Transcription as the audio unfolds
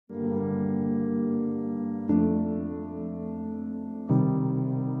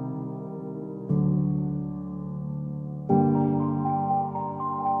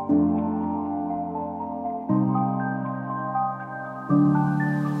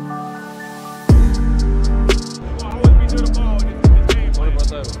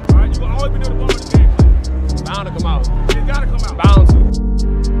come out. He's gotta come out. Bound to.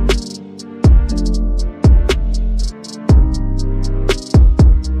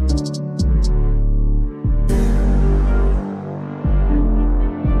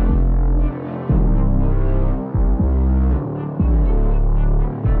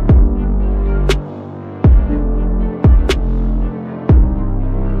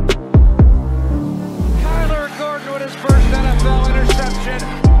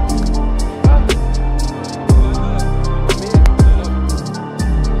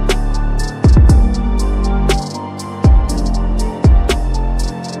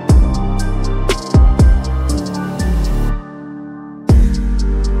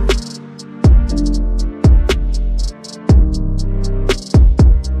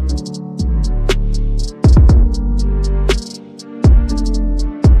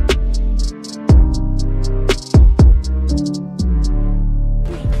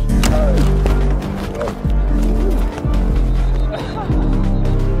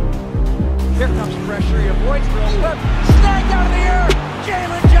 Here comes pressure, he avoids real slip. Snagged out of the air!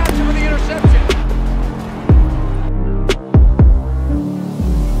 Jaylon Johnson with the interception.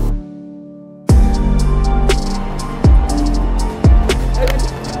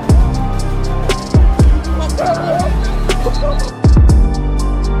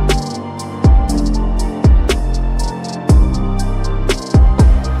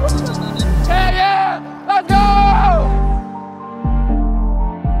 Yeah! Let's go!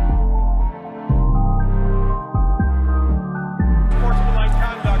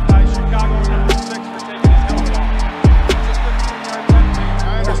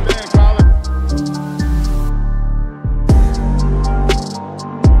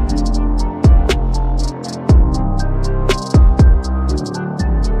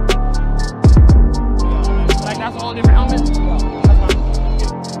 That's all different helmets? That's fine.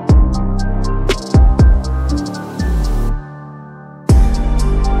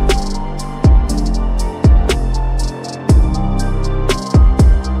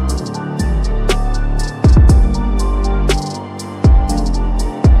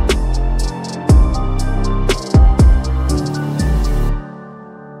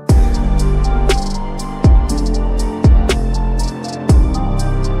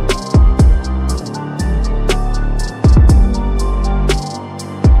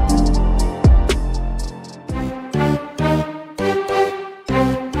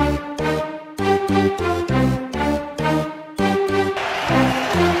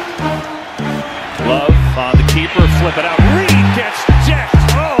 On the keeper, flip it out. Reed gets jacked.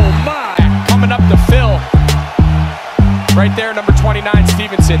 Oh my! Coming up the fill. Right there, number 29,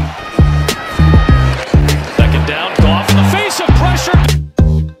 Stevenson. Second down, Goff in the face of pressure.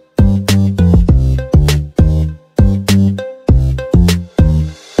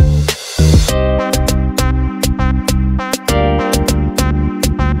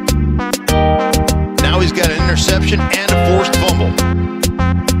 Now he's got an interception and a forced fumble.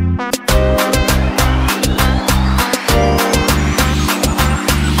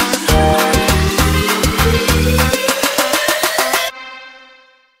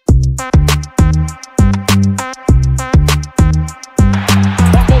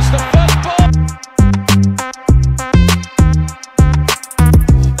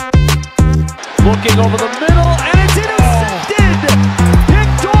 Looking over the middle, and it's intercepted!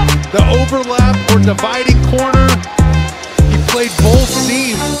 Picked off! The overlap or dividing corner, he played both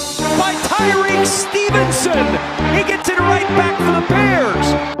seams. By Tyrique Stevenson! He gets it right back for the Bears!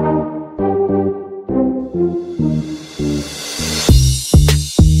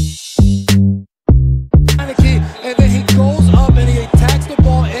 And then he goes up and he attacks the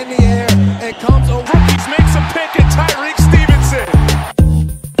ball in the air and comes over. Rookies makes a pick at Tyrique Stevenson!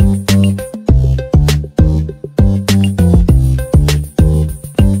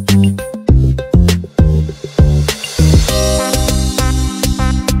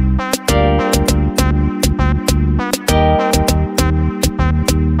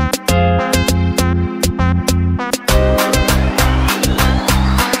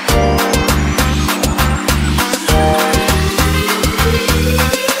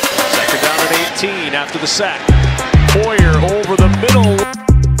 After the sack, Poyer over the middle.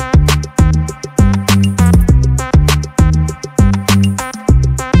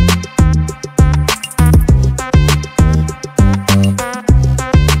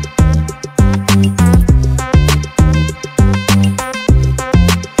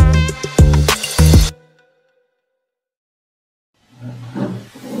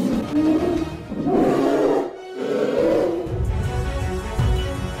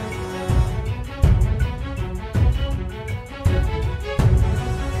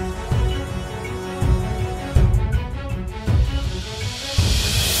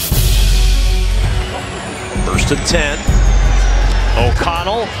 10.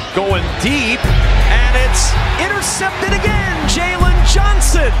 O'Connell going deep, and it's intercepted again. Jaylon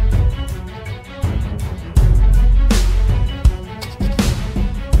Johnson.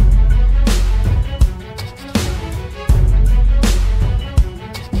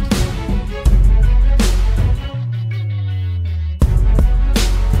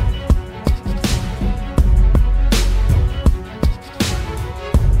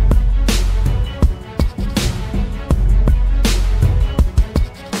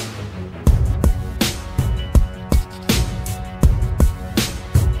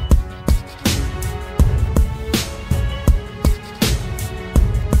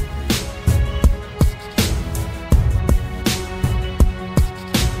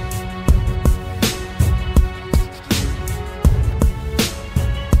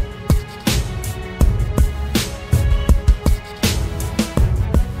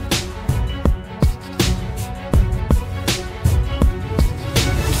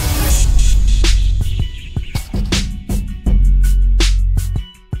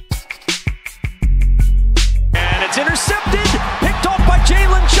 It's intercepted, picked off by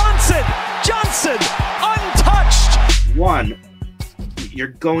Jaylon Johnson. Johnson, untouched. One, you're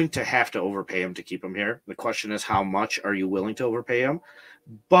going to have to overpay him to keep him here. The question is, how much are you willing to overpay him?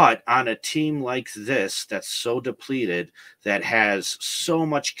 But on a team like this that's so depleted, that has so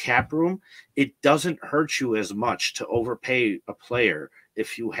much cap room, it doesn't hurt you as much to overpay a player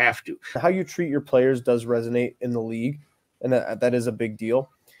if you have to. How you treat your players does resonate in the league, and that is a big deal.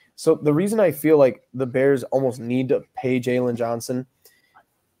 So the reason I feel like the Bears almost need to pay Jaylon Johnson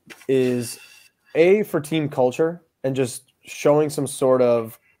is A, for team culture and just showing some sort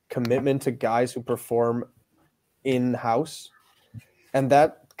of commitment to guys who perform in-house. And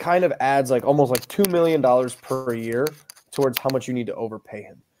that kind of adds like almost like $2 million per year towards how much you need to overpay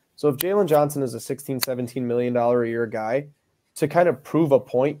him. So if Jaylon Johnson is a $16, $17 million a year guy, to kind of prove a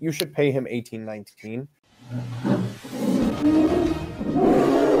point, you should pay him $18, $19.